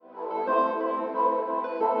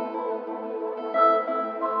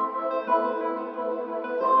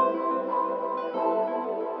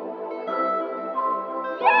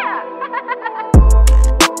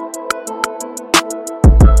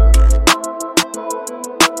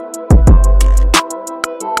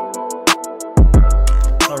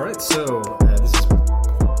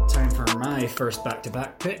first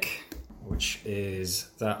back-to-back pick, which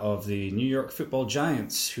is that of the New York Football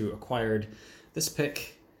Giants, who acquired this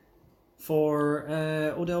pick for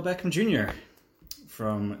Odell Beckham Jr.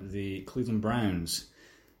 from the Cleveland Browns.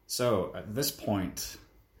 So, at this point,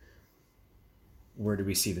 where do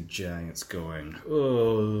we see the Giants going?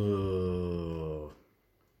 Oh.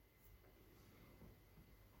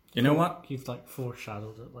 You know what? You've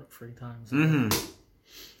foreshadowed it 3 times. Mm-hmm.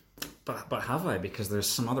 But have I? Because there's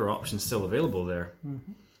some other options still available there.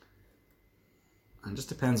 Mm-hmm. And it just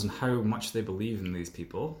depends on how much they believe in these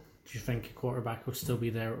people. Do you think a quarterback will still be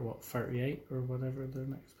there at 38 or whatever their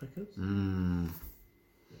next pick is?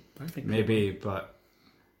 I think maybe, but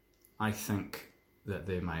I think that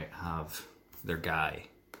they might have their guy.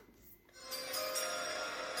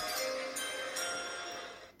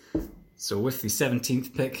 So with the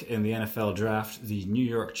 17th pick in the NFL draft, the New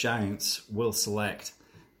York Giants will select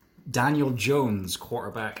Daniel Jones,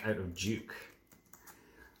 quarterback out of Duke.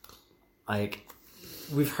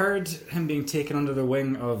 We've heard him being taken under the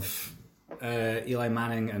wing of Eli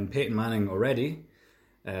Manning and Peyton Manning already.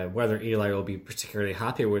 Whether Eli will be particularly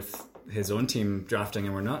happy with his own team drafting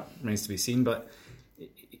him or not remains to be seen, but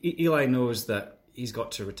Eli knows that he's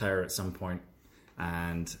got to retire at some point,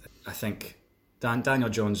 and I think Daniel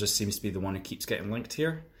Jones just seems to be the one who keeps getting linked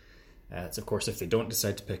here. It's of course if they don't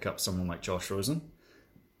decide to pick up someone like Josh Rosen,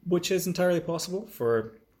 which is entirely possible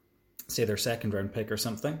for, say, their second round pick or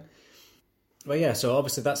something. But yeah, so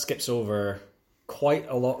obviously that skips over quite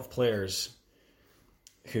a lot of players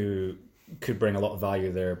who could bring a lot of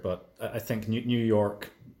value there, but I think New York,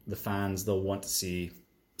 the fans, they'll want to see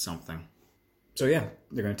something. So yeah,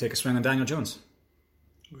 they're going to take a swing on Daniel Jones.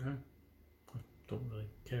 Okay. I don't really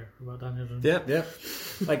care about Daniel Jones. Yeah.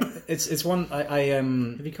 It's one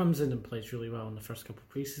if he comes in and plays really well in the first couple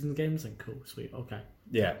of preseason games, then cool, sweet, okay.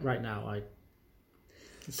 Yeah. Right now,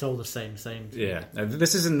 it's all the same. Yeah. Now,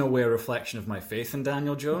 this is in no way a reflection of my faith in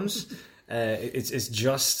Daniel Jones. It's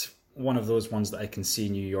just one of those ones that I can see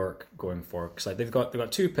New York going for, because they've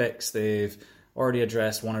got 2 picks. They've already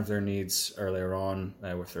addressed one of their needs earlier on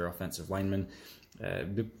with their offensive lineman.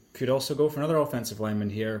 They could also go for another offensive lineman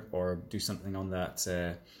here, or do something on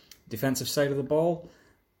that defensive side of the ball.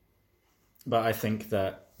 But I think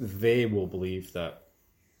that they will believe that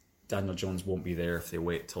Daniel Jones won't be there if they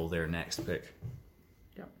wait till their next pick.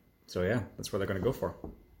 Yeah. So yeah, that's what they're going to go for.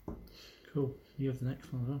 Cool. You have the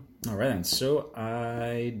next one as well. All right, then. So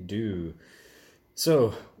I do.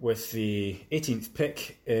 So with the 18th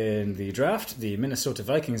pick in the draft, the Minnesota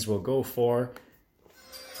Vikings will go for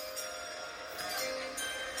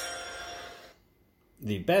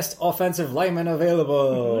the best offensive lineman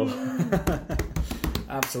available.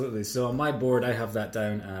 Absolutely. So on my board, I have that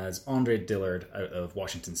down as Andre Dillard out of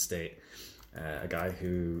Washington State. A guy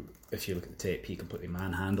who, if you look at the tape, he completely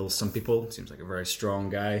manhandles some people. Seems like a very strong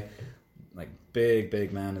guy.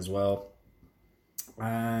 Big man as well.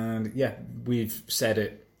 And yeah, we've said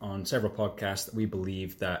it on several podcasts that we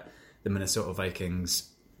believe that the Minnesota Vikings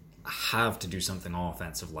have to do something on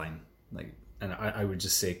offensive line. And I would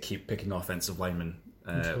just say keep picking offensive linemen.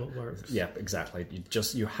 Until it works. Yeah, exactly.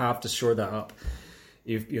 You have to shore that up.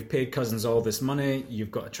 You've paid Cousins all this money.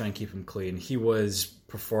 You've got to try and keep him clean. He was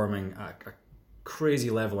performing at a crazy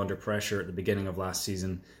level under pressure at the beginning of last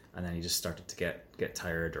season, and then he just started to get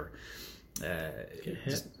tired or get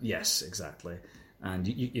hit. Yes, exactly. And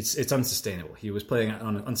it's unsustainable. He was playing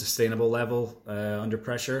on an unsustainable level under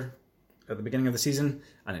pressure at the beginning of the season,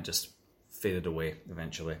 and it just faded away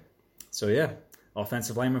eventually. So yeah,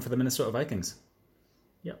 offensive lineman for the Minnesota Vikings.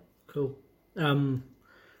 Yep, cool.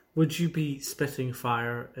 Would you be spitting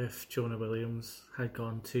fire if Jonah Williams had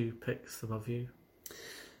gone 2 picks above you?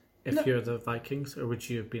 If you're the Vikings, or would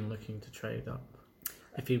you have been looking to trade up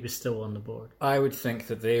if he was still on the board? I would think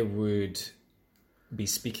that they would be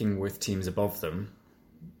speaking with teams above them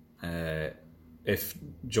if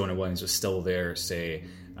Jonah Williams was still there, say,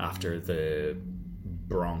 after the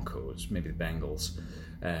Broncos, maybe the Bengals,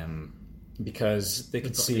 because they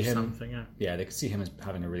could see him. Yeah, they could see him as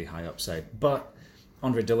having a really high upside. But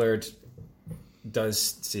Andre Dillard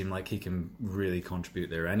does seem like he can really contribute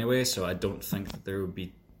there anyway, so I don't think that there would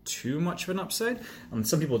be too much of an upside. And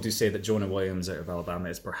some people do say that Jonah Williams out of Alabama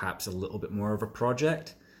is perhaps a little bit more of a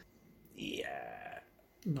project. Yeah.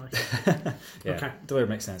 Nice. Yeah, okay. Dillard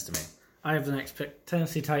makes sense to me. I have the next pick,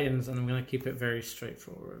 Tennessee Titans, and I'm going to keep it very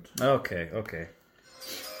straightforward. Okay.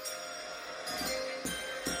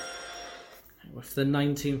 With the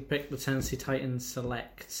 19th pick, the Tennessee Titans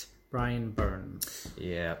select Brian Burns.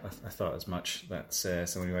 Yeah, I thought as much. That's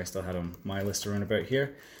someone who I still had on my list around about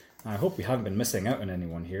here. I hope we haven't been missing out on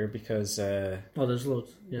anyone here because... Oh, there's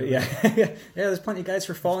loads. Yeah, there's plenty of guys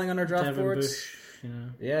for falling on our draft Devin boards. Bush, you know.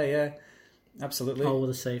 Yeah, absolutely. All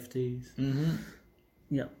the safeties. Mm-hmm.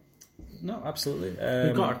 Yeah. No, absolutely.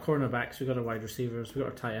 We've got our cornerbacks, we've got our wide receivers, we've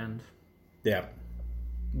got our tight end. Yeah.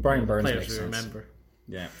 Brian Burns Players makes we sense. remember.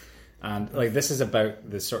 Yeah. And like this is about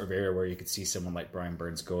the sort of area where you could see someone like Brian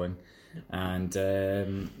Burns going. And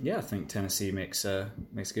I think Tennessee makes a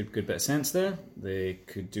good bit of sense there. They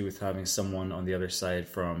could do with having someone on the other side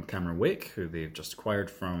from Cameron Wake, who they've just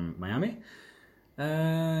acquired from Miami.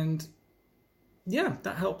 And yeah,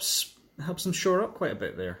 that helps them shore up quite a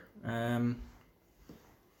bit there.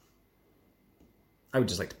 I would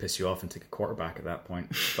just like to piss you off and take a quarterback at that point,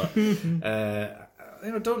 but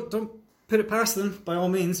don't put it past them by all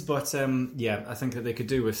means. But I think that they could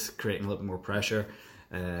do with creating a little bit more pressure.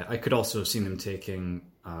 I could also have seen them taking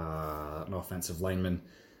an offensive lineman,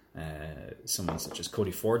 someone such as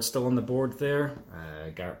Cody Ford still on the board there.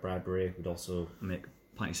 Garrett Bradbury would also make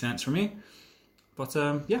plenty of sense for me. But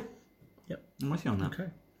Yep. I'm with you on that. Okay.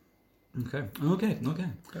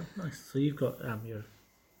 Nice. So you've got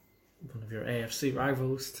one of your AFC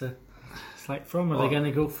rivals to select from. Are they going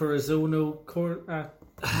to go for a zono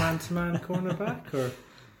man-to-man cornerback? Or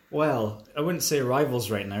Well, I wouldn't say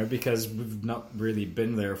rivals right now because we've not really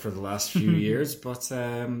been there for the last few years. But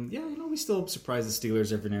we still surprise the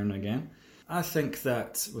Steelers every now and again. I think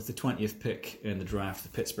that with the 20th pick in the draft, the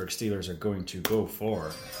Pittsburgh Steelers are going to go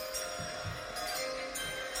for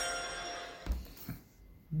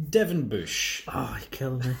Devin Bush. Oh, he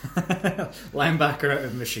killed me. Linebacker out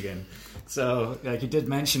of Michigan. So, like you did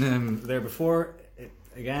mention him there before.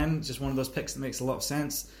 Again, just one of those picks that makes a lot of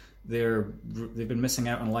sense. They've been missing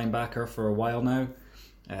out on linebacker for a while now.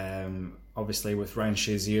 Obviously, with Ryan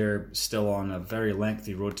Shazier still on a very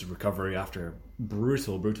lengthy road to recovery after a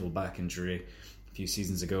brutal back injury a few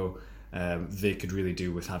seasons ago, they could really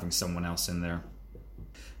do with having someone else in there.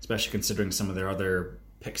 Especially considering some of their other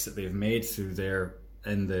picks that they've made through there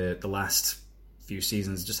in the last few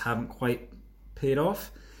seasons just haven't quite paid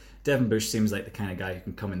off. Devin Bush seems like the kind of guy who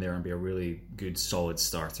can come in there and be a really good, solid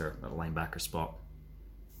starter at a linebacker spot.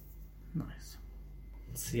 Nice.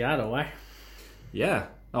 Seattle, eh? Yeah.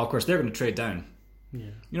 Oh, of course, they're going to trade down.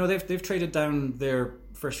 Yeah. You know, they've traded down their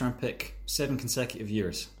first-round pick 7 consecutive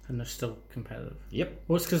years. And they're still competitive. Yep.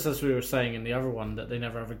 Well, it's because, as we were saying in the other one, that they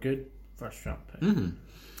never have a good first-round pick. Mm-hmm.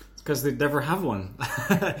 It's because they never have one.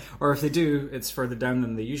 Or if they do, it's further down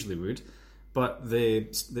than they usually would. But they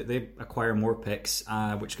acquire more picks,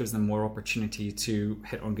 which gives them more opportunity to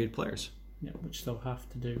hit on good players. Yeah, which they'll have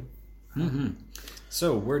to do. Mm-hmm.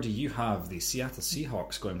 So, where do you have the Seattle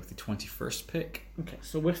Seahawks going with the 21st pick? Okay,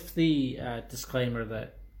 so with the disclaimer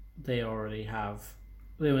that they only have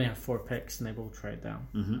 4 picks and they will trade down.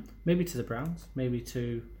 Mm-hmm. Maybe to the Browns, maybe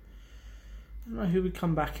to, I don't know who would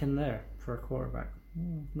come back in there for a quarterback.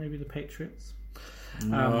 Maybe the Patriots.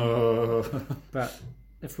 No. But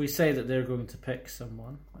if we say that they're going to pick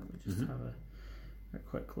someone, let me just have a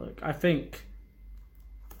quick look. I think,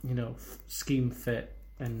 scheme fit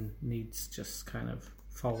and needs just kind of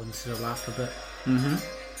fall into the lap a bit. Mm-hmm.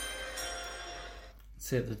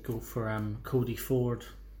 Say they'd go for Cody Ford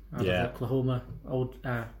out of Oklahoma, old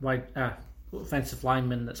wide offensive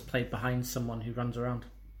lineman that's played behind someone who runs around.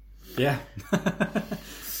 Yeah.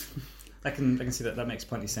 I can see that. That makes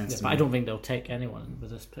plenty of sense. Yeah, but I don't think they'll take anyone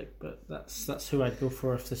with this pick. But that's who I'd go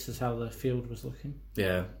for if this is how the field was looking.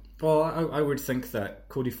 Yeah. Well, I would think that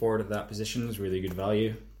Cody Ford at that position is really good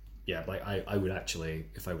value. Yeah, but I would actually,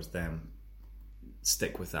 if I was them,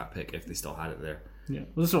 stick with that pick if they still had it there. Yeah,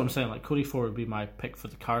 well, this is what I'm saying. Like Cody Ford would be my pick for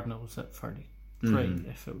the Cardinals at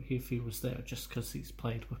 33 if he was there, just because he's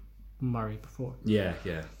played with Murray before. Yeah.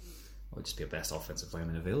 Well, it'd just be a best offensive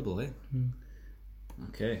lineman available, eh?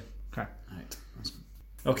 Okay. Right.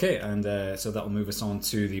 Okay, and so that'll move us on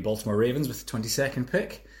to the Baltimore Ravens with the 22nd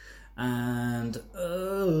pick. And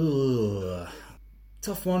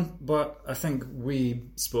tough one, but I think we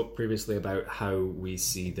spoke previously about how we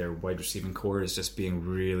see their wide receiving core as just being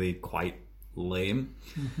really quite lame.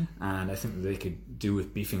 And I think they could do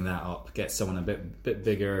with beefing that up, get someone a bit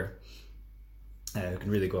bigger who can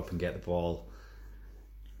really go up and get the ball.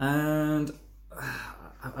 And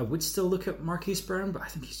I would still look at Marquise Brown, but I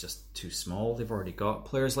think he's just too small. They've already got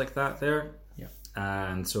players like that there. Yeah.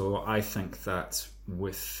 And so I think that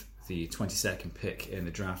with the 22nd pick in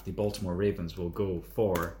the draft, the Baltimore Ravens will go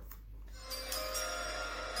for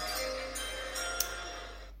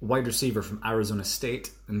wide receiver from Arizona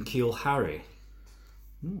State, N'Keal Harry.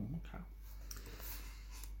 Okay.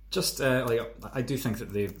 Just I do think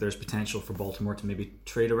that there's potential for Baltimore to maybe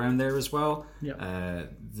trade around there as well. Yeah.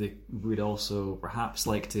 They would also perhaps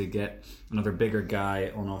like to get another bigger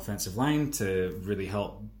guy on offensive line to really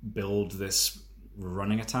help build this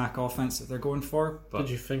running attack offense that they're going for. But did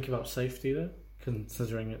you think about safety there,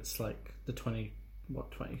 considering it's like the 23rd,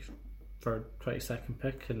 22nd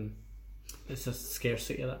pick, and it's a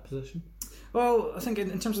scarcity at that position? Well, I think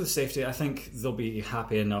in terms of the safety, I think they'll be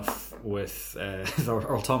happy enough with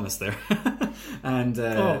Earl Thomas there. And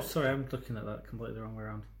sorry, I'm looking at that completely the wrong way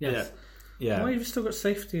around. Yes. Yeah. Why have you still got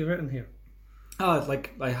safety written here? Oh,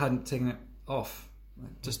 like I hadn't taken it off.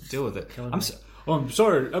 Just deal with it. I'm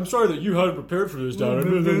sorry that you hadn't prepared for this,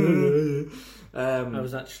 Darren. I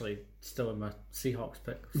was actually still in my Seahawks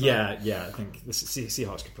pick. So. Yeah. I think the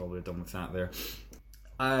Seahawks could probably have done with that there.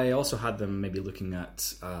 I also had them maybe looking at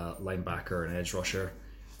linebacker and edge rusher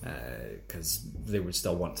because they would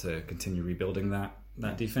still want to continue rebuilding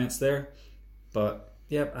that defense there. But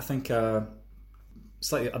yeah, I think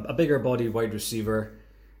slightly a bigger body wide receiver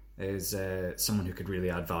is someone who could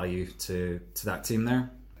really add value to that team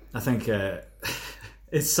there. I think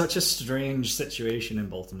it's such a strange situation in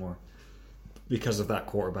Baltimore because of that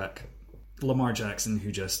quarterback, Lamar Jackson,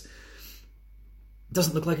 who just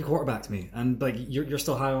doesn't look like a quarterback to me. And like you're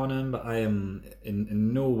still high on him, but I am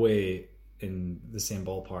in no way in the same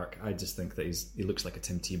ballpark. I just think that he looks like a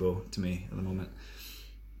Tim Tebow to me at the moment.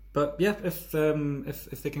 But yeah, if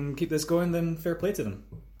they can keep this going, then fair play to them.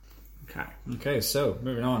 Okay, so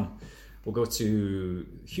moving on. We'll go to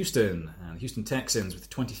Houston and Houston Texans with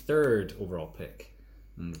the 23rd overall pick.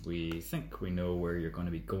 And we think we know where you're going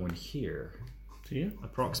to be going here. Do you?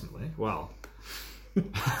 Approximately. Well,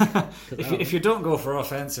 if you don't go for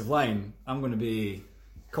offensive line, I'm going to be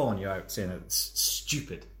calling you out, saying it's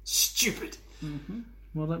stupid. Mm-hmm.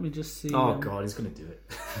 Well, let me just see. Oh God, he's going to do it.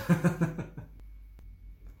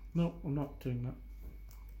 No, I'm not doing that.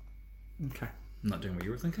 Okay. I'm not doing what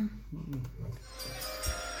you were thinking.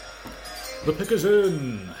 The pick is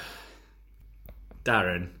in.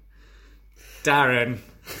 Darren.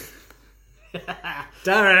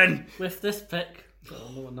 With this pick, I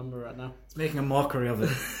don't know what number right now. It's making a mockery of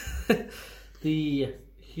it. The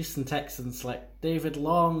Houston Texans select David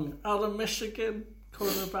Long out of Michigan,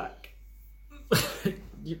 cornerback.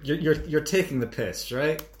 You're taking the piss,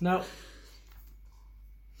 right? No.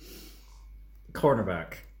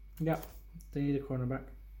 Cornerback. Yep. They need a cornerback.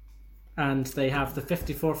 And they have the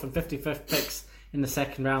 54th and 55th picks in the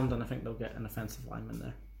second round, and I think they'll get an offensive lineman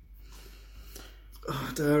there.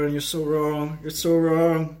 Oh, Darren, you're so wrong.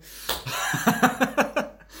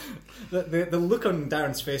 The look on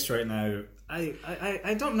Darren's face right now,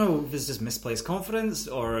 I don't know if it's just misplaced confidence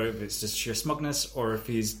or if it's just sheer smugness or if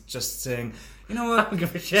he's just saying, you know what, I don't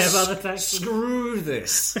give a shit about the Texans. Screw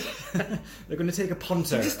this. They're going to take a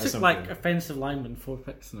punter. They just took like offensive linemen 4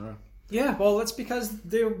 picks in a row. Yeah, well, that's because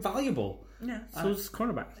they're valuable. Yeah, so's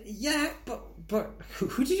cornerback. Yeah, but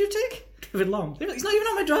who did you take? David Long. He's not even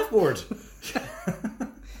on my draft board.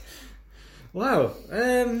 Wow.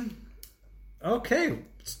 Okay.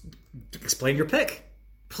 Explain your pick,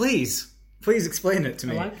 please. Please explain it to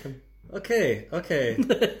me. I like him. Okay.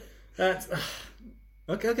 That's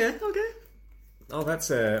okay. Oh,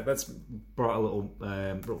 that's brought a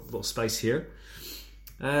little spice here.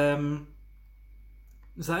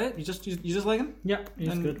 Is that it? You just like him? Yeah, he's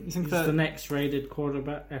good. You think he's the next rated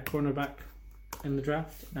cornerback in the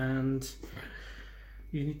draft, and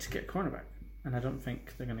you need to get a cornerback. And I don't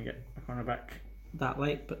think they're going to get a cornerback that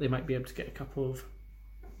late, but they might be able to get a couple of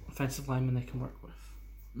offensive linemen they can work with.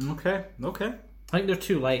 Okay. I think they're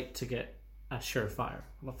too late to get a surefire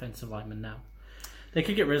offensive lineman now. They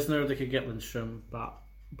could get Risner, they could get Lindstrom,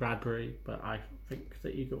 Bradbury, but I think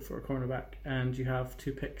that you go for a cornerback, and you have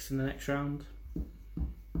 2 picks in the next round.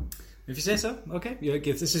 If you say so, okay.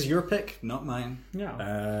 This is your pick, not mine.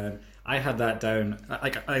 Yeah. I had that down.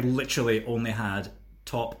 I literally only had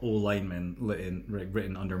top O linemen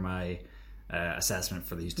written under my assessment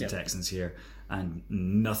for the Houston Texans here, and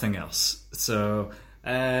nothing else. So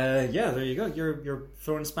there you go. You're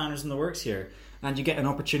throwing spanners in the works here, and you get an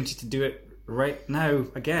opportunity to do it right now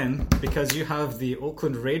again because you have the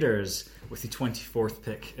Oakland Raiders with the 24th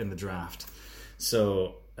pick in the draft.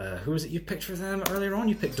 So. Who was it you picked for them earlier on?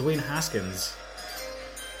 You picked Dwayne Haskins.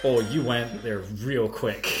 Oh, you went there real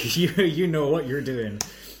quick. You know what you're doing.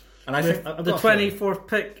 And I think the 24th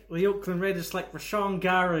pick, the Oakland Raiders select Rashawn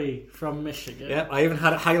Gary from Michigan. Yeah, I even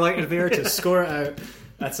had it highlighted there to score it out.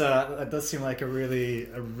 That does seem like a really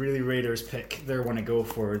Raiders pick. They want to go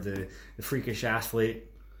for the freakish athlete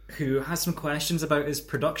who has some questions about his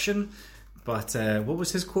production. But what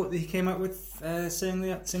was his quote that he came out with saying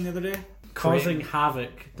the other day? causing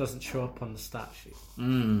havoc doesn't show up on the stat sheet.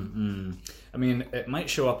 I mean, it might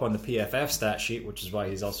show up on the PFF stat sheet, which is why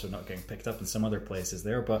he's also not getting picked up in some other places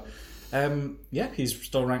there. But he's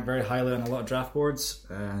still ranked very highly on a lot of draft boards,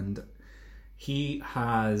 and he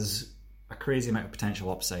has a crazy amount of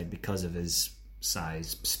potential upside because of his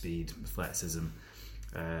size, speed, athleticism.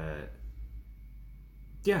 I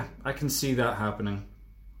can see that happening.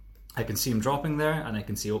 I can see him dropping there, and I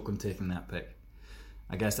can see Oakland taking that pick.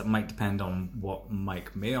 I guess that might depend on what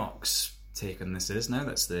Mike Mayock's take on this is now.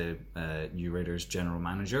 That's the new Raiders general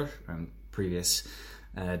manager and previous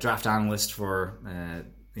draft analyst for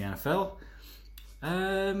the NFL.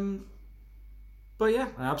 But yeah,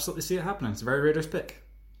 I absolutely see it happening. It's a very Raiders pick.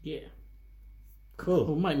 Yeah. Cool.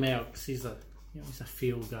 Well, Mike Mayock, he's a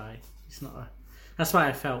feel guy. He's not a. That's why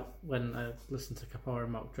I felt when I listened to Kapara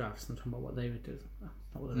mock drafts and talking about what they would do. That's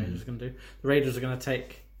not what the Raiders are going to do. The Raiders are going to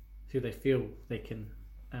take who they feel they can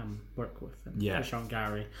work with. And Rashawn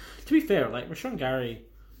Gary. To be fair, like Rashawn Gary,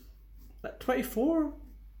 at 24,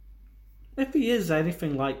 if he is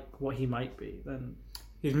anything like what he might be, then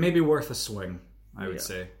he's maybe worth a swing, I would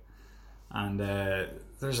say. And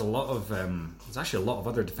there's a lot of there's actually a lot of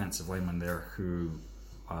other defensive linemen there who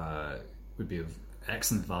would be of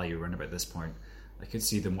excellent value around about this point. I could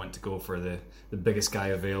see them want to go for the biggest guy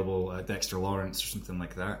available, Dexter Lawrence or something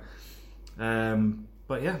like that.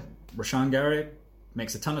 But yeah, Rashawn Gary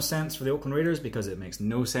makes a ton of sense for the Oakland Raiders because it makes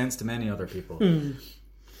no sense to many other people.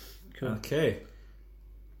 Cool. Okay.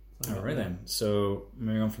 Alright then. So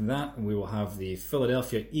moving on from that, we will have the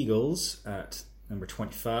Philadelphia Eagles at number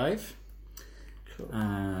 25. Cool.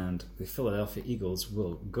 And the Philadelphia Eagles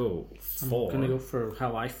will go for... I'm going to go for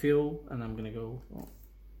how I feel, and I'm going to go...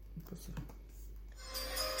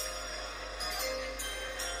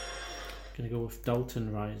 going to go with Dalton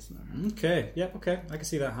Reisner. Okay, yeah, okay. I can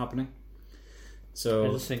see that happening. So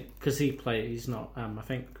I just think, because he's not... I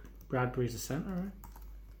think Bradbury's a centre, right?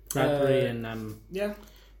 Bradbury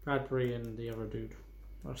Bradbury and the other dude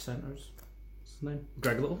are centres. What's his name?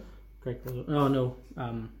 Greg Little? Greg Little. Oh, no.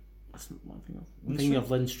 That's not one thing. I'm thinking of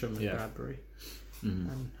Lindstrom and Bradbury.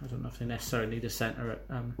 Mm-hmm. I don't know if they necessarily need a centre at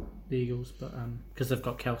the Eagles, but because they've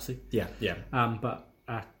got Kelsey. Yeah. But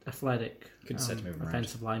athletic,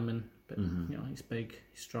 offensive lineman. But he's big,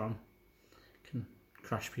 he's strong, can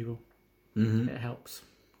crush people. Mm-hmm. It helps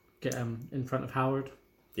get him in front of Howard.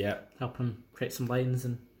 Yeah, help him create some lanes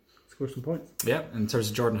and score some points. Yeah, in terms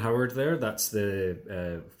of Jordan Howard there, that's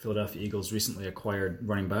the Philadelphia Eagles recently acquired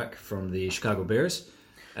running back from the Chicago Bears,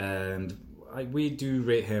 and we do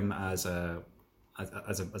rate him as a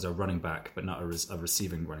running back, but not a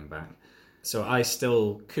receiving running back. So I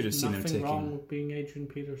still could have seen him taking... Nothing wrong with being Adrian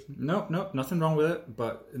Peterson? No, nothing wrong with it.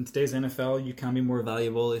 But in today's NFL, you can be more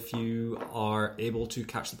valuable if you are able to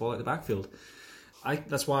catch the ball out the backfield.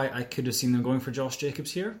 That's why I could have seen them going for Josh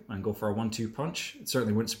Jacobs here and go for a 1-2 punch. It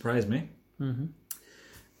certainly wouldn't surprise me. Mm-hmm.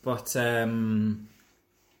 But, I'm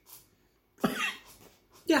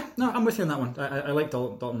with you on that one. I like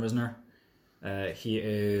Dalton Risner. He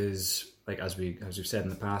is, like as we've said in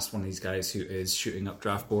the past, one of these guys who is shooting up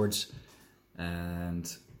draft boards.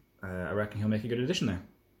 And I reckon he'll make a good addition there.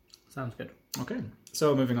 Sounds good. Okay,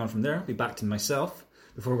 so moving on from there, I'll be back to myself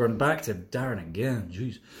before going back to Darren again.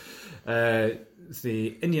 Jeez.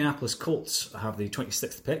 The Indianapolis Colts have the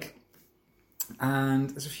 26th pick,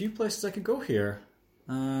 and there's a few places I could go here.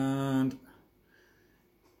 And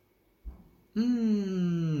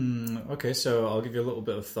okay, so I'll give you a little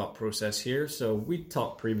bit of thought process here. So we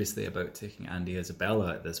talked previously about taking Andy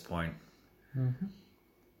Isabella at this point,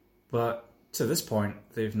 but to this point,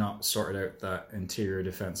 they've not sorted out that interior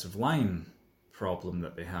defensive line problem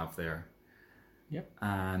that they have there. Yep.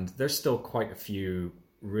 And there's still quite a few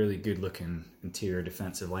really good-looking interior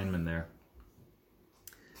defensive linemen there.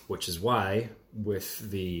 Which is why,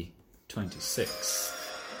 with the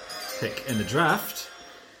 26th pick in the draft,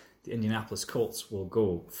 the Indianapolis Colts will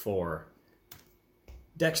go for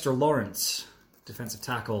Dexter Lawrence, defensive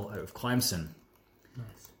tackle out of Clemson.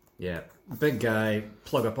 Nice. Yeah, big guy,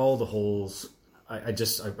 plug up all the holes.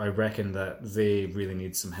 I reckon that they really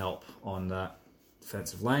need some help on that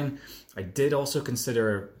defensive line. I did also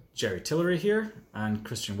consider Jerry Tillery here and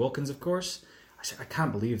Christian Wilkins, of course. I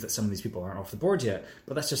can't believe that some of these people aren't off the board yet,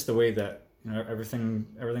 but that's just the way that everything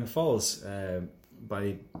falls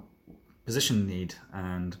by position need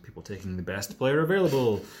and people taking the best player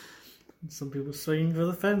available. Some people swinging for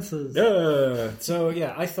the fences. So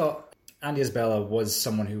yeah, I thought Andy Isabella was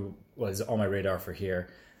someone who was on my radar for here.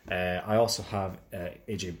 I also have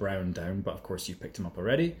AJ Brown down, but of course you picked him up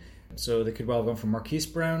already. So they could well have gone for Marquise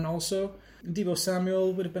Brown also. Deebo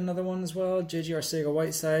Samuel would have been another one as well. JJ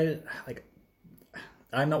Arcega-Whiteside.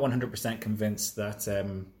 I'm not 100% convinced that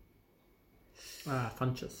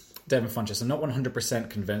Funchess. Devin Funchess. I'm not 100%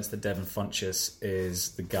 convinced that Devin Funchess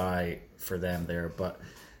is the guy for them there, but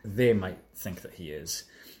they might think that he is.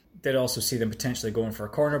 Did also see them potentially going for a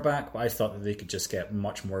cornerback, but I thought that they could just get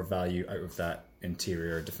much more value out of that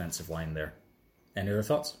interior defensive line there. Any other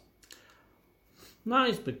thoughts? No,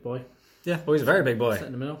 he's a big boy. Yeah, well, he's a very big boy. Sit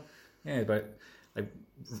in the middle. Yeah, but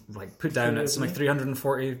like put down at something like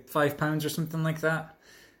 345 pounds or something like that,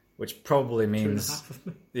 which probably means 2.5 of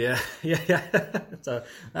me. yeah.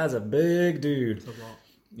 That's a big dude. That's a lot.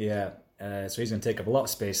 Yeah, so he's going to take up a lot of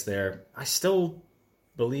space there. I still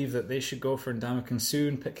believe that they should go for Ndamukong Suh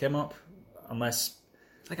and pick him up, unless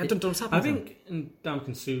I don't know what's happening. I think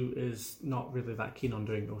Ndamukong Suh is not really that keen on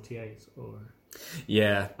doing OTAs, or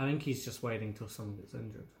yeah, I think he's just waiting till someone gets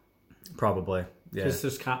injured. probably. Yeah, Because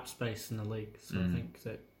there's cap space in the league, so I think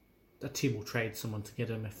that a team will trade someone to get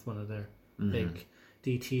him if one of their big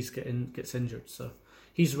DTs gets injured. So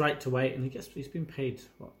he's right to wait, and he's been paid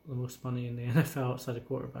the most money in the NFL outside of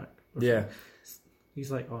quarterback. Yeah,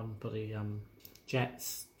 He's like on bloody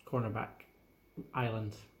Jets cornerback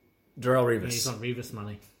island. Darrell Yeah, he's Revis. on Revis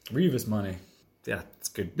money. Revis money. Yeah, it's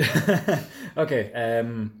good. Okay.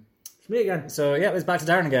 It's me again. So yeah, it's back to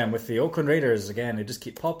Darren again with the Oakland Raiders again. They just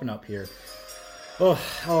keep popping up here.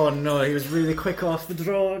 Oh no, he was really quick off the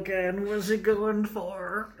draw again. What's he going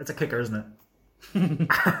for? It's a kicker, isn't it?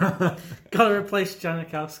 Gotta replace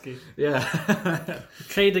Janikowski. Yeah.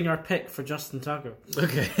 Trading our pick for Justin Tucker.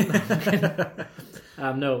 Okay.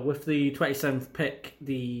 No, with the 27th pick,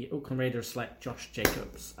 the Oakland Raiders select Josh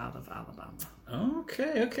Jacobs out of Alabama.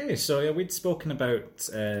 Okay. So yeah, we'd spoken about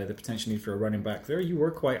the potential need for a running back there. You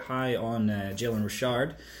were quite high on Jalen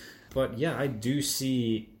Richard, but yeah, I do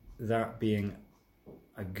see that being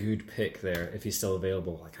a good pick there if he's still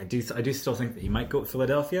available. Like I do still think that he might go to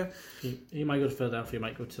Philadelphia. He might go to Philadelphia. He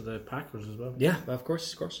might go to the Packers as well. Yeah, of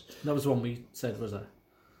course. That was one we said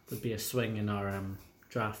would be a swing in our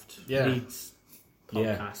draft Yeah. leads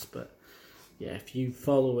podcast. But yeah, if you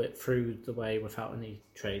follow it through the way without any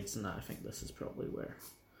trades and that, I think this is probably where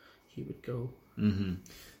he would go. Mm-hmm.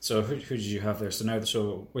 So who did you have there?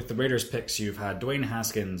 So with the Raiders picks, you've had Dwayne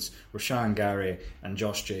Haskins, Rashawn Gary, and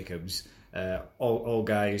Josh Jacobs. All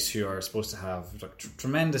guys who are supposed to have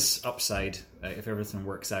tremendous upside if everything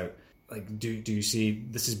works out. Like, do you see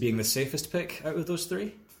this as being the safest pick out of those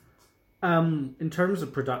three? In terms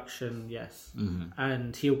of production, yes,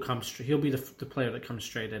 and he'll be the player that comes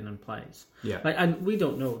straight in and plays. Yeah, and we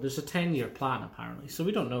don't know. There's a 10-year plan apparently, so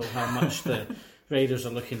we don't know how much the Raiders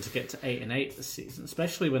are looking to get to 8-8 this season,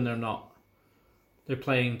 especially when they're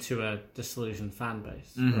playing to a disillusioned fan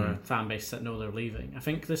base or a fan base that know they're leaving. I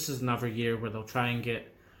think this is another year where they'll try and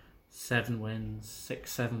get 7 wins,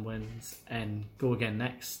 and go again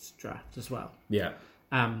next draft as well. Yeah.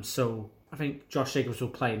 So I think Josh Jacobs will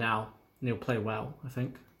play now, and he'll play well, I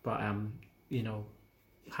think. But,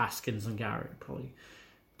 Haskins and Garrett are probably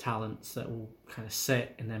talents that will kind of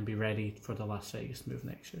sit and then be ready for the Las Vegas move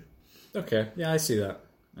next year. Okay. Yeah, I see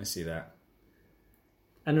that.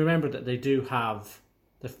 And remember that they do have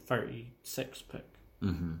the 36th pick.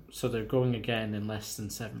 Mm-hmm. So they're going again in less than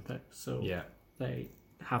 7 picks. So Yeah. they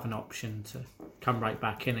have an option to come right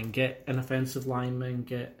back in and get an offensive lineman,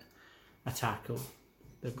 get a tackle.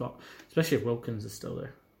 They've got, especially if Wilkins is still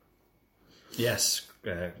there. Yes.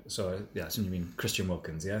 So you mean Christian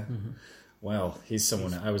Wilkins? Yeah. Mm-hmm. Well, he's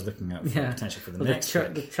someone I was looking at for potential for the next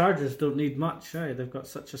pick. The Chargers don't need much, right? They've got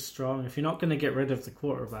such a strong. If you're not going to get rid of the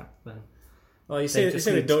quarterback, then well, you say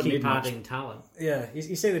they don't need much. Adding talent. Yeah,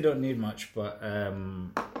 you say they don't need much, but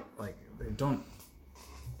they don't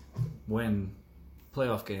win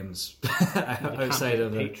playoff games outside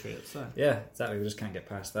of the Patriots. Yeah, exactly. They just can't get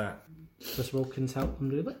past that. Does Wilkins help them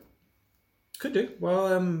do that? Could do.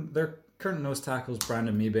 Well, their current nose tackle is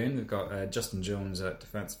Brandon Mebane. They've got Justin Jones at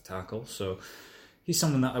defensive tackle, so he's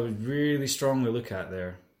someone that I would really strongly look at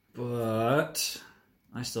there. But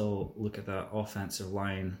I still look at that offensive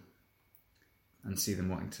line and see them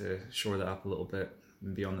wanting to shore that up a little bit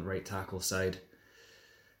and be on the right tackle side.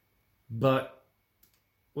 But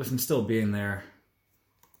with him still being there,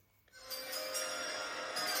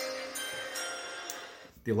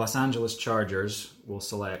 the Los Angeles Chargers will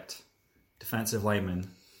select defensive lineman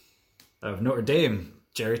of Notre Dame,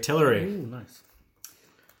 Jerry Tillery. Ooh, nice.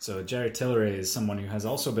 So Jerry Tillery is someone who has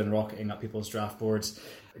also been rocketing up people's draft boards.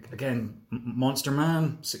 Again, monster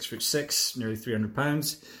man, 6'6", nearly 300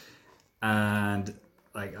 pounds. And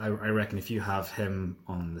I reckon if you have him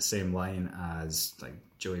on the same line as like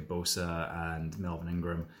Joey Bosa and Melvin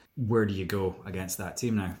Ingram, where do you go against that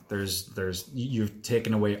team now? You've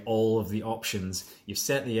taken away all of the options. You've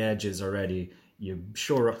set the edges already. you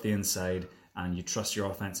shore up the inside and you trust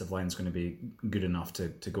your offensive line is going to be good enough to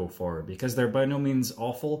go forward, because they're by no means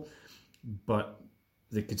awful, but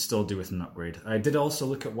they could still do with an upgrade. I did also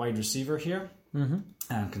look at wide receiver here,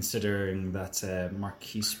 and considering that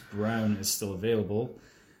Marquise Brown is still available,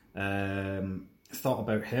 thought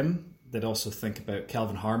about him. Did also think about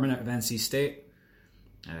Kelvin Harmon out of NC State,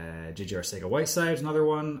 J.J. Arcega-Whiteside, another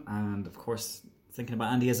one, and of course thinking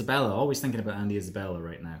about Andy Isabella. Always thinking about Andy Isabella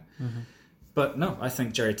right now. But no, I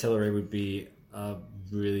think Jerry Tillery would be a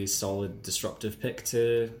really solid disruptive pick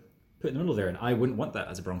to put in the middle there, and I wouldn't want that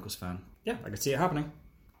as a Broncos fan. Yeah, I could see it happening.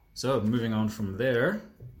 So moving on from there,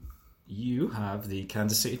 you have the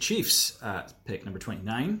Kansas City Chiefs at pick number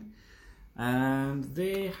 29, and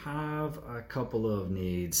they have a couple of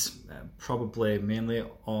needs, probably mainly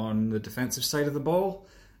on the defensive side of the ball,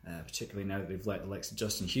 particularly now that they've let the likes of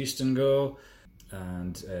Justin Houston go,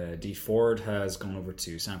 and Dee Ford has gone over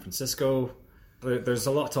to San Francisco. There's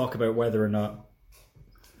a lot of talk about whether or not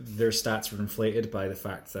their stats were inflated by the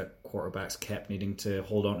fact that quarterbacks kept needing to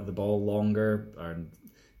hold on to the ball longer.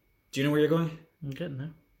 Do you know where you're going? I'm getting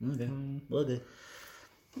there. Okay.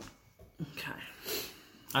 Okay.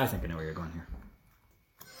 I think I know where you're going here.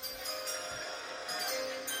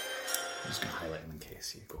 I'm just going to highlight him in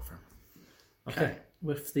case you go for him. Okay.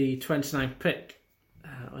 With the 29th pick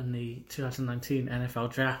in the 2019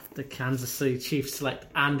 NFL Draft, the Kansas City Chiefs select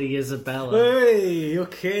Andy Isabella. Hey,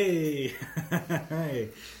 okay.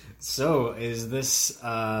 So, is this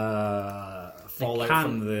fallout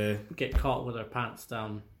from the... get caught with their pants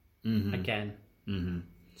down again.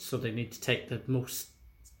 So they need to take the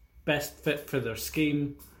best fit for their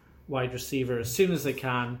scheme, wide receiver, as soon as they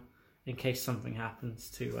can, in case something happens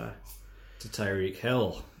to Tyreek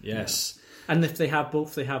Hill. Yes. Yeah. And if they have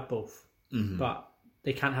both, they have both. But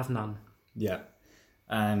they can't have none. Yeah.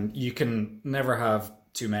 And you can never have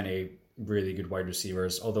too many really good wide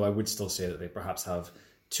receivers, although I would still say that they perhaps have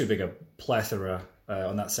too big a plethora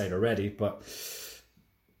on that side already. But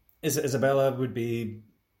Isabella would be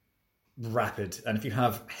rapid, and if you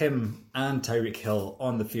have him and Tyreek Hill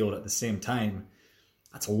on the field at the same time,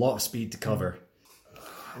 that's a lot of speed to cover.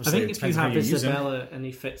 I think if you have Isabella and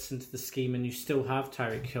he fits into the scheme and you still have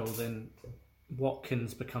Tyreek Hill, then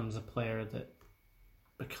Watkins becomes a player that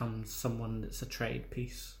becomes someone that's a trade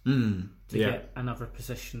piece to get another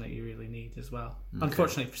position that you really need as well. Okay.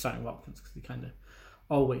 Unfortunately for Sammy Watkins, because he kind of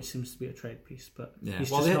always seems to be a trade piece, but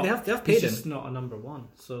he's just not a number one.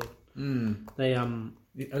 So they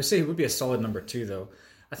I would say he would be a solid number two, though.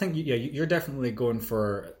 I think you're definitely going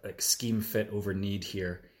for like scheme fit over need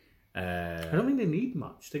here. I don't think they need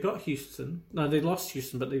much. They got Houston. No, they lost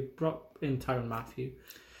Houston, but they brought in Tyrann Mathieu.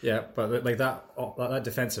 Yeah, but like that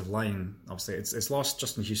defensive line, obviously, it's lost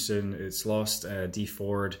Justin Houston. It's lost Dee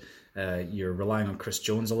Ford. You're relying on Chris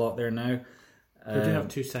Jones a lot there now. They do have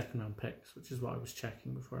 2 second-round picks, which is what I was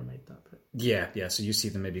checking before I made that pick. Yeah. So you see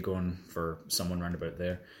them maybe going for someone round about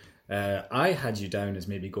there. I had you down as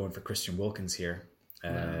maybe going for Christian Wilkins here,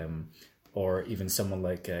 or even someone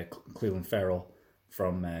like Cleveland Ferrell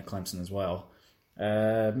from Clemson as well.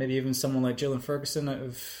 Maybe even someone like Jalen Ferguson out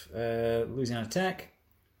of Louisiana Tech.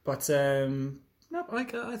 But no,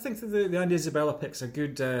 I think that the Andy Isabella pick's a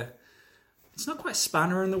good... it's not quite a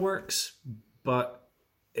spanner in the works, but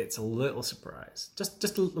it's a little surprise.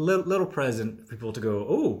 Just a little present for people to go,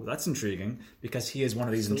 oh, that's intriguing, because he is one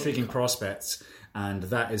of these intriguing prospects, and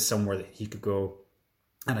that is somewhere that he could go,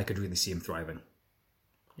 and I could really see him thriving.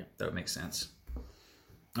 Yeah, that would make sense.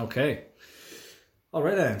 Okay. All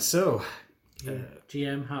right then, so...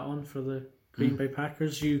 GM hat on for the Green Bay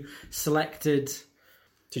Packers. You selected...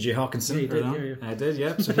 TJ Hawkinson. Yeah, you did, I did,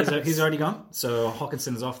 yeah. So he's already gone. So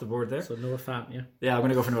Hawkinson is off the board there. So Noah Fant, yeah. Yeah, I'm going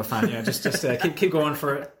to go for Noah Fant, yeah. Just keep going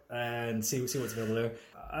for it and see what's available there.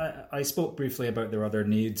 I spoke briefly about their other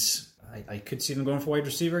needs. I could see them going for wide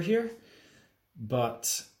receiver here.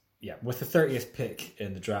 But, yeah, with the 30th pick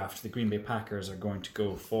in the draft, the Green Bay Packers are going to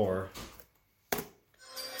go for...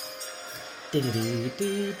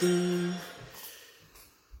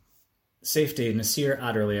 safety Nasir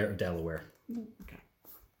Adderley out of Delaware. Okay.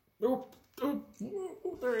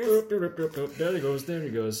 There he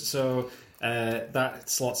goes. So that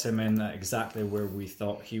slots him in exactly where we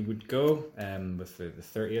thought he would go, with the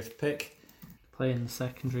 30th pick. Playing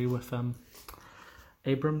secondary with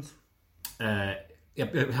Abrams.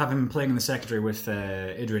 Have him playing in the secondary with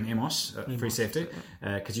Adrian Amos at free safety,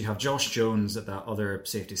 because you have Josh Jones at that other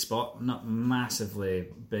safety spot. Not massively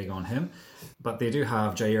big on him, but they do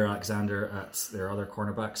have Jair Alexander at their other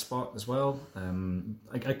cornerback spot as well.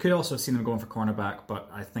 I could also have seen them going for cornerback, but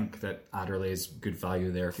I think that Adderley is good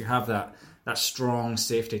value there. If you have that strong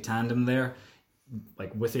safety tandem there,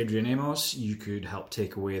 like with Adrian Amos, you could help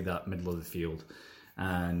take away that middle of the field.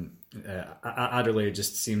 And Adderley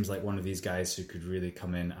just seems like one of these guys who could really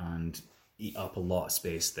come in and eat up a lot of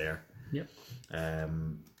space there. Yep.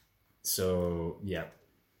 So yeah,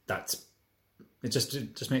 it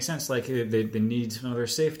just makes sense. Like they need another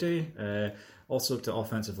safety. Also looked at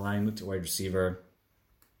offensive line, looked at wide receiver,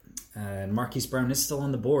 and Marquise Brown is still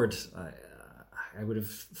on the board. I would have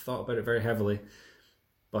thought about it very heavily,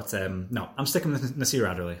 but no, I'm sticking with Nasir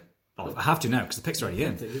Adderley. Oh, I have to now because the pick's already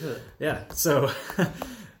in. Yeah, so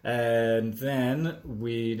and then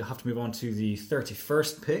we'd have to move on to the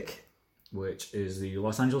 31st pick, which is the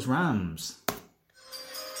Los Angeles Rams.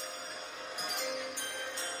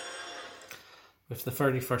 With the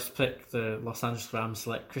 31st pick, the Los Angeles Rams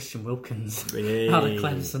select Christian Wilkins Hey. out of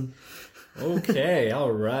Clemson. Okay,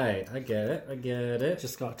 all right, I get it.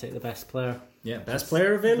 Just got to take the best player. Yeah, best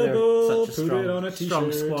player available. Such a Put it on a t-shirt.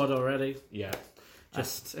 strong squad already. Yeah,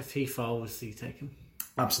 Just if he falls, you take him.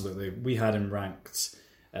 absolutely. We had him ranked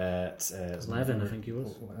at 11, I think he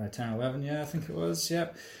was. 10 or 11, yeah, I think it was. Yeah,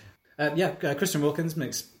 Christian Wilkins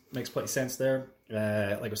makes plenty sense there.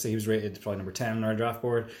 Like I say, he was rated probably number 10 on our draft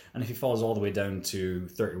board, and if he falls all the way down to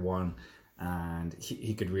 31, and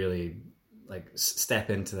he could really like step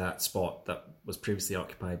into that spot that was previously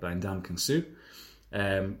occupied by Ndamukong Suh,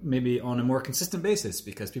 maybe on a more consistent basis,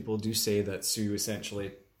 because people do say that Suh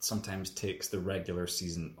essentially sometimes takes the regular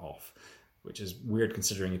season off, which is weird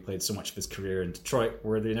considering he played so much of his career in Detroit,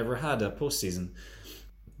 where they never had a postseason.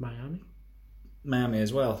 Miami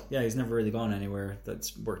as well. Yeah, he's never really gone anywhere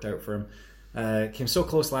that's worked out for him. Came so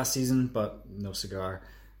close last season, but no cigar.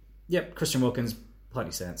 Yep, Christian Wilkins,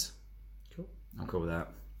 plenty sense. Cool. I'm cool with that.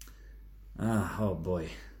 Oh boy.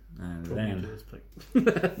 And Probably then do this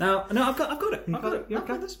pick. no, I've got it. I've got it. You're I've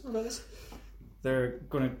got okay. this. They're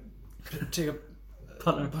going to take a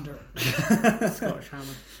punter. Scottish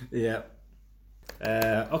Hammer. Yeah.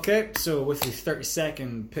 Okay, so with the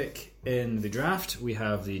 32nd pick in the draft, we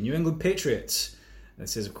have the New England Patriots.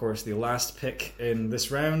 This is, of course, the last pick in this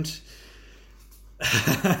round.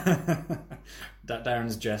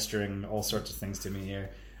 Darren's gesturing all sorts of things to me here.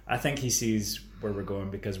 I think he sees where we're going,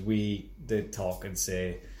 because we did talk and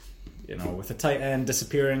say, you know, with the tight end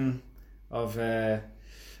disappearing of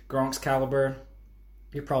Gronk's caliber,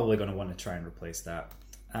 you're probably going to want to try and replace that.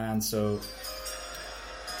 And so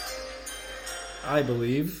I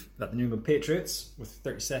believe that the New England Patriots, with the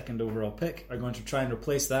 32nd overall pick, are going to try and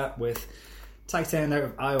replace that with tight end out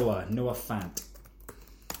of Iowa, Noah Fant.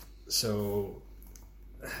 So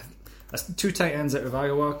that's two tight ends out of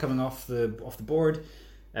Iowa coming off the board.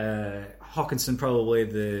 Hawkinson probably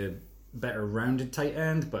the better rounded tight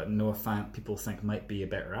end, but Noah Fant people think might be a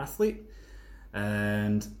better athlete.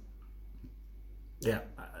 And yeah,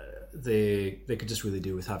 they could just really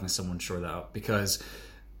do with having someone shore that up, because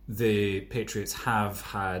the Patriots have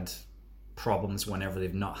had problems whenever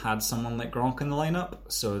they've not had someone like Gronk in the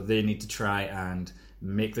lineup, so they need to try and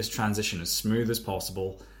make this transition as smooth as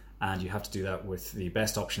possible, and you have to do that with the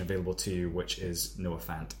best option available to you, which is Noah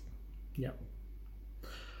Fant. Yep.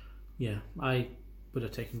 Yeah, I would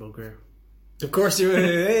have taken Bill Greer. Of course you would.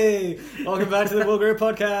 Hey, welcome back to the Will Greer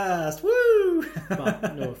podcast. Woo!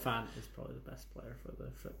 But Noah Fant is probably the best player for the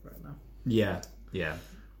fit right now. Yeah.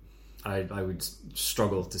 I would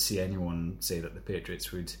struggle to see anyone say that the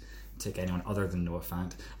Patriots would take anyone other than Noah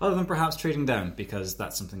Fant, other than perhaps trading down, because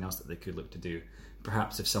that's something else that they could look to do.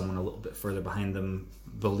 Perhaps if someone a little bit further behind them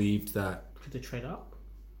believed that... Could they trade up?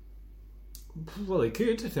 Well, they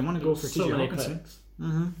could, if they want to go for so TJ many Hawkinson. picks.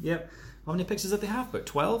 Mm-hmm, yep. How many picks is that they have? About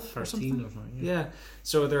 12 or 13 something? or something. Yeah.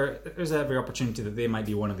 So there's every opportunity that they might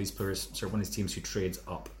be one of these players, one of these teams who trades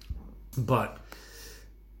up. But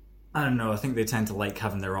I don't know, I think they tend to like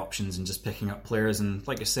having their options and just picking up players, and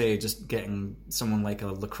like I say, just getting someone like a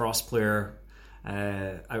lacrosse player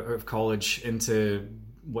out of college into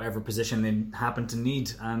whatever position they happen to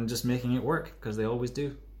need and just making it work, because they always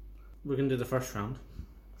do. We're going to do the first round.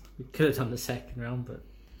 We could have done the second round, but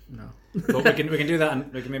no. But we can do that,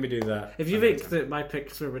 and we can maybe do that. If you think that my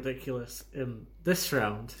picks are ridiculous in this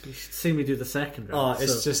round, you should see me do the second round. Oh,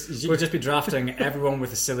 it's just you would just be drafting everyone with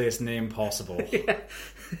the silliest name possible. Yeah.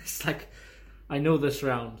 It's like, I know this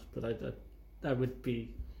round, but I would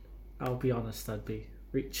be, I'll be honest, I'd be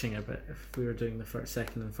reaching a bit if we were doing the first,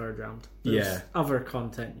 second and third round. There's other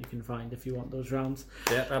content you can find if you want those rounds.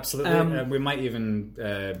 Yeah, absolutely. We might even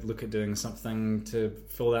look at doing something to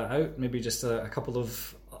fill that out. Maybe just a couple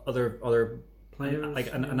of other Players,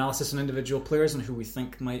 like an analysis on individual players and who we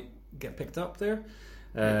think might get picked up there.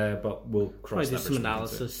 But we'll cross do that some bridge when we get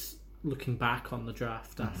to it. analysis looking back on the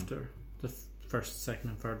draft after the first, second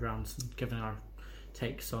and third rounds, and giving our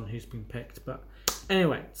takes on who's been picked. But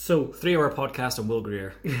anyway, so 3-hour podcast on Will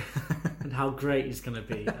Greer. and how great he's going to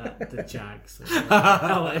be at the Jags.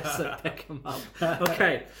 How it is to pick him up.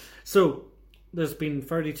 Okay, so there's been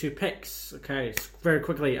 32 picks. Okay, so very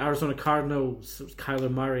quickly, Arizona Cardinals, it was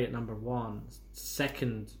Kyler Murray at number 1.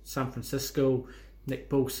 Second, San Francisco, Nick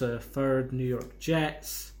Bosa. Third, New York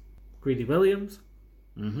Jets, Greedy Williams.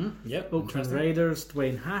 Yep. Oakland Raiders,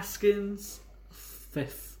 Dwayne Haskins.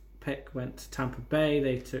 Fifth pick went to Tampa Bay.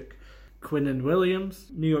 They took Quinnen Williams.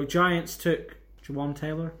 New York Giants took Jawan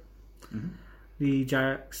Taylor. The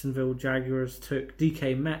Jacksonville Jaguars took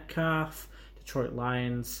DK Metcalf. Detroit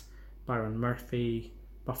Lions, Byron Murphy.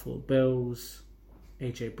 Buffalo Bills,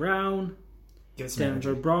 AJ Brown.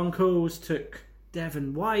 Denver Broncos took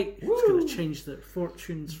Devin White, who's going to change their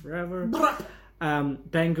fortunes forever.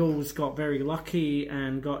 Bengals got very lucky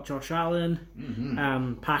and got Josh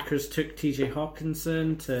Allen. Packers took TJ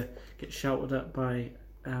Hawkinson to get shouted at by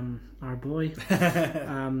our boy.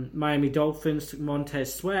 Miami Dolphins took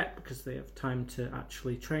Montez Sweat because they have time to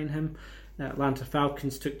actually train him. Atlanta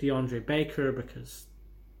Falcons took DeAndre Baker because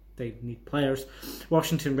they need players.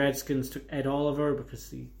 Washington Redskins took Ed Oliver because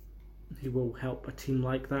he will help a team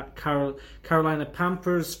like that. Carolina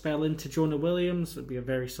Panthers fell into Jonah Williams. It would be a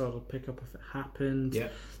very solid pickup if it happened. Yeah.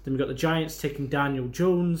 Then we got the Giants taking Daniel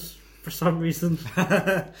Jones for some reason.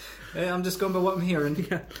 I'm just going by what I'm hearing.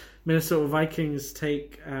 Yeah. Minnesota Vikings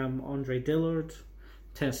take Andre Dillard.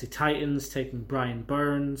 Tennessee Titans taking Brian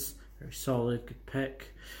Burns. Very solid, good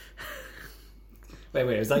pick.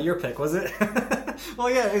 Wait, is that your pick, was it? Well,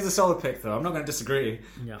 yeah, it was a solid pick, though. I'm not going to disagree.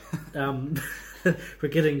 Yeah. We're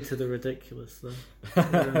getting to the ridiculous,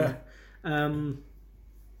 though.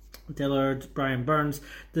 Dillard, Brian Burns.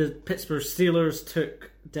 The Pittsburgh Steelers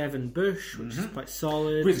took Devin Bush, which is quite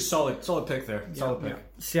solid. Really solid pick there. Solid pick.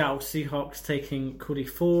 Seattle Seahawks taking Cody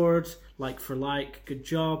Ford, like for like. Good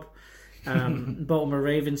job. Baltimore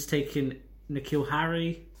Ravens taking N'Keal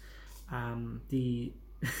Harry.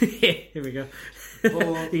 Here we go.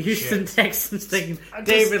 The Houston Texans taking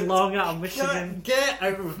David Long out of Michigan. Get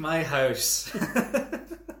out of my house.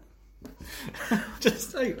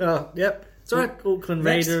 Yep. Sorry. Oakland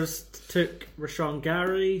Raiders took Rashawn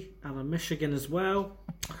Gary out of Michigan as well.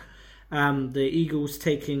 The Eagles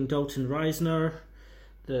taking Dalton Reisner.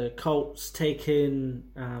 The Colts taking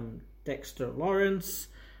Dexter Lawrence.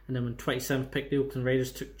 And then when 27th pick, the Oakland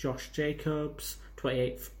Raiders took Josh Jacobs.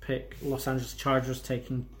 28th pick, Los Angeles Chargers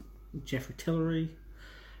taking Jeffrey Tillery.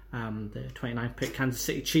 The 29th pick, Kansas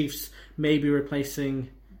City Chiefs maybe replacing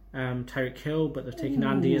Tyreek Hill, but they're taking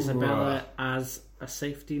Andy Isabella as a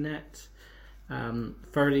safety net.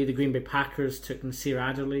 30, the Green Bay Packers took Nasir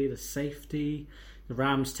Adderley, the safety. The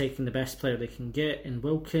Rams taking the best player they can get in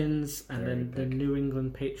Wilkins, and then the New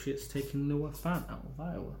England Patriots taking Noah Fant out of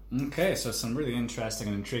Iowa. Okay, so some really interesting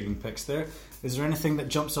and intriguing picks there. Is there anything that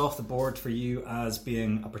jumps off the board for you as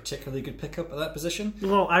being a particularly good pickup at that position?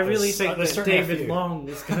 Well, I really think that David Long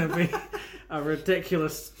is going to be a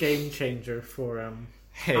ridiculous game changer for him.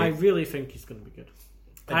 Hey. I really think he's going to be good.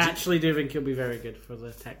 I actually do think he'll be very good for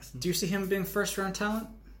the Texans. Do you see him being first round talent?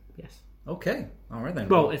 Yes. Okay, all right then.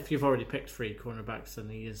 Well, if you've already picked 3 cornerbacks, then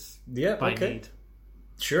he is by need.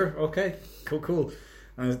 Sure, okay, cool.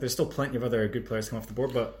 And there's still plenty of other good players coming off the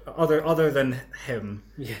board, but other than him,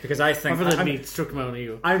 because I think other than me, struck him on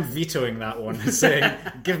ego. I'm vetoing that one, saying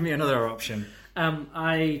give me another option.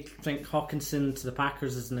 I think Hawkinson to the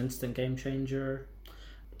Packers is an instant game changer.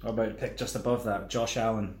 How about a pick just above that, Josh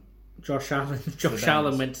Allen? Josh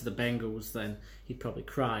Allen went to the Bengals, then he'd probably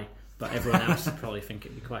cry. But everyone else would probably think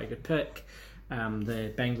it'd be quite a good pick.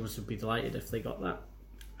 The Bengals would be delighted if they got that.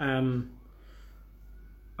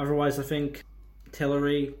 Otherwise, I think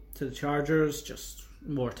Tillery to the Chargers, just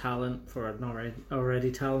more talent for an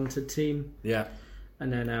already talented team. Yeah.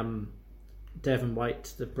 And then Devin White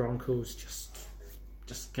to the Broncos,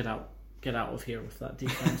 just get out of here with that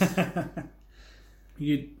defense.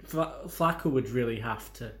 Flacco would really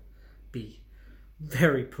have to be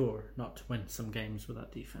very poor not to win some games with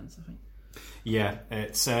that defense, I think. Yeah,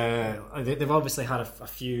 it's they've obviously had a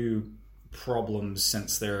few problems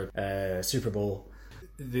since their Super Bowl.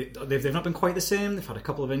 They've not been quite the same. They've had a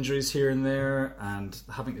couple of injuries here and there, and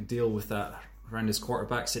having to deal with that horrendous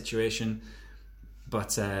quarterback situation.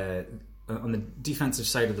 But on the defensive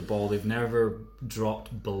side of the ball, they've never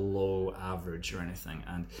dropped below average or anything.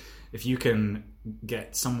 And if you can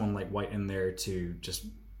get someone like White in there to just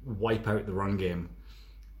wipe out the run game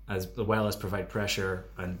as well as provide pressure,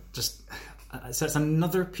 and just so it's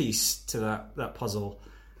another piece to that puzzle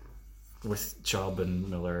with Chubb and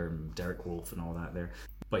Miller and Derek Wolfe and all that there.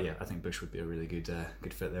 But yeah, I think Bush would be a really good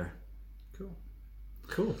fit there. Cool.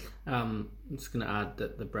 Cool. I'm just going to add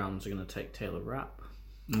that the Browns are going to take Taylor Rapp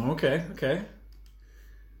Okay.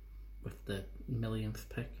 with the millionth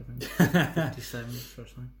pick, I think. 57th or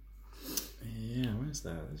something. Yeah, where's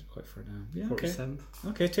that? That's quite far down. Yeah, okay. 47th.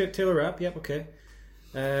 Okay, Taylor Rapp. Yep, okay.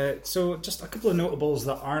 So just a couple of notables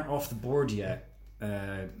that aren't off the board yet,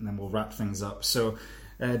 and then we'll wrap things up. So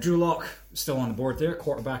Drew Lock still on the board there,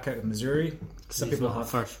 quarterback out of Missouri. Some He's people not have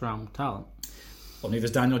first round talent. Well,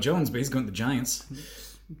 neither's Daniel Jones, but he's going to the Giants.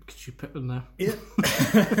 Could you pick them there? Yeah.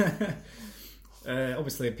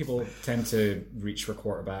 Obviously, people tend to reach for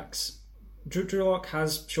quarterbacks. Drew Lock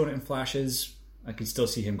has shown it in flashes. I can still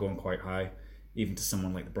see him going quite high, even to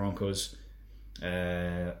someone like the Broncos.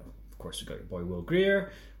 Of course, we've got your boy Will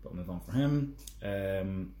Greer, but we'll move on for him.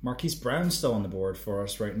 Marquise Brown's still on the board for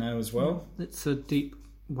us right now as well. It's a deep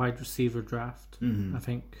wide receiver draft, I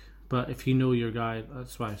think. But if you know your guy,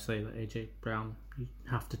 that's why I say that AJ Brown, you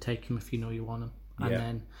have to take him if you know you want him. And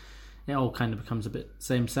then it all kind of becomes a bit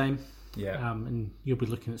same. Yeah. And you'll be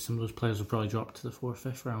looking at some of those players who probably drop to the 4th,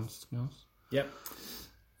 5th rounds, to be honest. Yep.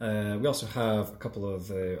 We also have a couple of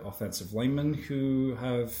offensive linemen who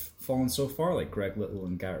have fallen so far, like Greg Little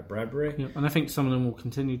and Garrett Bradbury. Yeah, and I think some of them will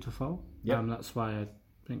continue to fall. Yep. That's why I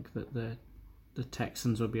think that the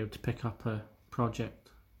Texans will be able to pick up a project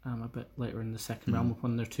a bit later in the second round with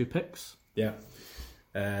one of their 2 picks. Yeah.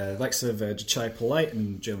 Likes of Jachai Polite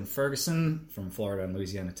and Jalen Ferguson from Florida and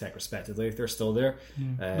Louisiana Tech, respectively. They're still there.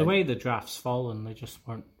 Yeah. The way the draft's fallen, they just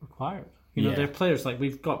weren't required. You know, they're players like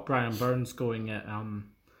we've got Brian Burns going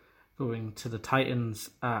to the Titans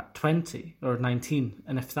at 20 or 19,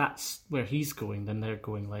 and if that's where he's going, then they're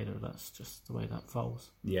going later. That's just the way that falls.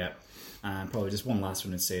 Yeah, and probably just one last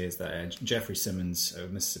one to say is that Jeffrey Simmons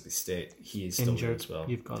of Mississippi State, he is still injured there as well.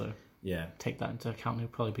 You've got to take that into account. He'll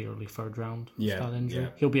probably be early 3rd round. Yeah, that injury.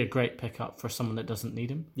 He'll be a great pickup for someone that doesn't need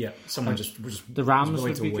him. Yeah, someone just the Rams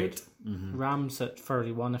willing would to be wait. good. Mm-hmm. Rams at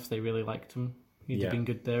 31 if they really liked him. He'd have been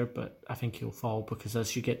good there, but I think he'll fall because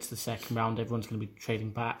as you get to the second round, everyone's going to be trading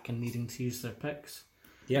back and needing to use their picks.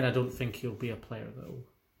 Yeah, and I don't think he'll be a player that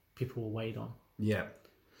people will wait on. Yeah.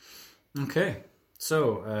 Okay.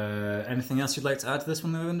 So, anything else you'd like to add to this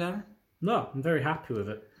one, Darren? No, I'm very happy with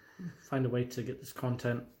it. Find a way to get this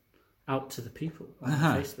content out to the people on the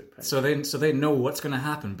Facebook page. So they know what's going to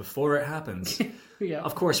happen before it happens. Yeah.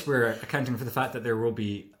 Of course, we're accounting for the fact that there will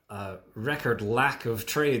be a record lack of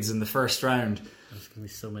trades in the first round. There's going to be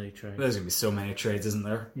so many trades. There's going to be so many trades, isn't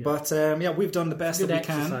there? Yeah. But we've done the best that we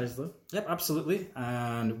can. Good exercise, though. Yep, absolutely.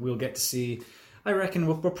 And we'll get to see. I reckon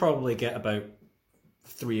we'll probably get about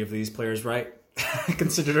 3 of these players right,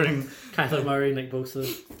 considering Kyler Murray, Nick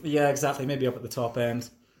Bosa. Yeah, exactly. Maybe up at the top end.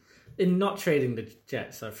 In not trading the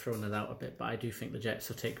Jets, I've thrown it out a bit, but I do think the Jets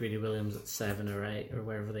will take Greedy Williams at 7 or 8 or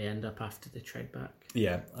wherever they end up after they trade back.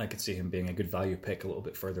 Yeah, I could see him being a good value pick a little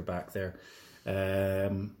bit further back there.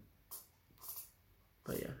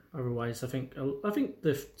 But yeah, otherwise, I think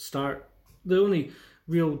the only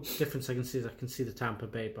real difference I can see is I can see the Tampa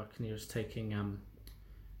Bay Buccaneers taking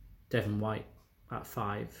Devin White at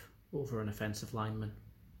 5 over an offensive lineman.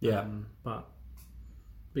 Yeah, but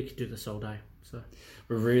we could do this all day. So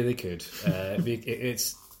we really could.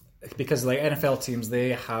 It's because like NFL teams, they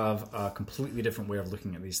have a completely different way of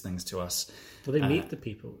looking at these things to us. Well, they meet the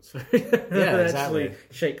people, so yeah, exactly. Actually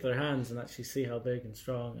shake their hands and actually see how big and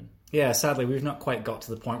strong. And yeah, sadly, we've not quite got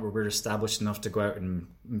to the point where we're established enough to go out and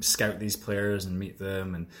scout these players and meet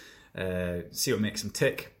them and see what makes them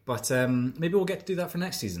tick. But maybe we'll get to do that for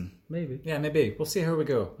next season. Maybe. Yeah, maybe. We'll see how we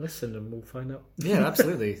go. Listen and we'll find out. Yeah,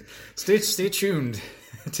 absolutely. Stay tuned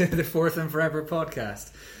to the Fourth and Forever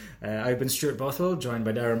podcast. I've been Stuart Bothwell, joined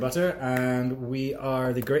by Darren Butter, and we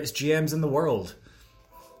are the greatest GMs in the world.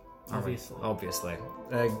 Obviously.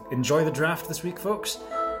 Enjoy the draft this week, folks,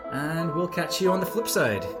 and we'll catch you on the flip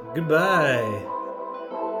side. Goodbye.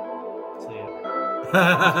 See ya.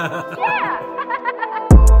 Yeah!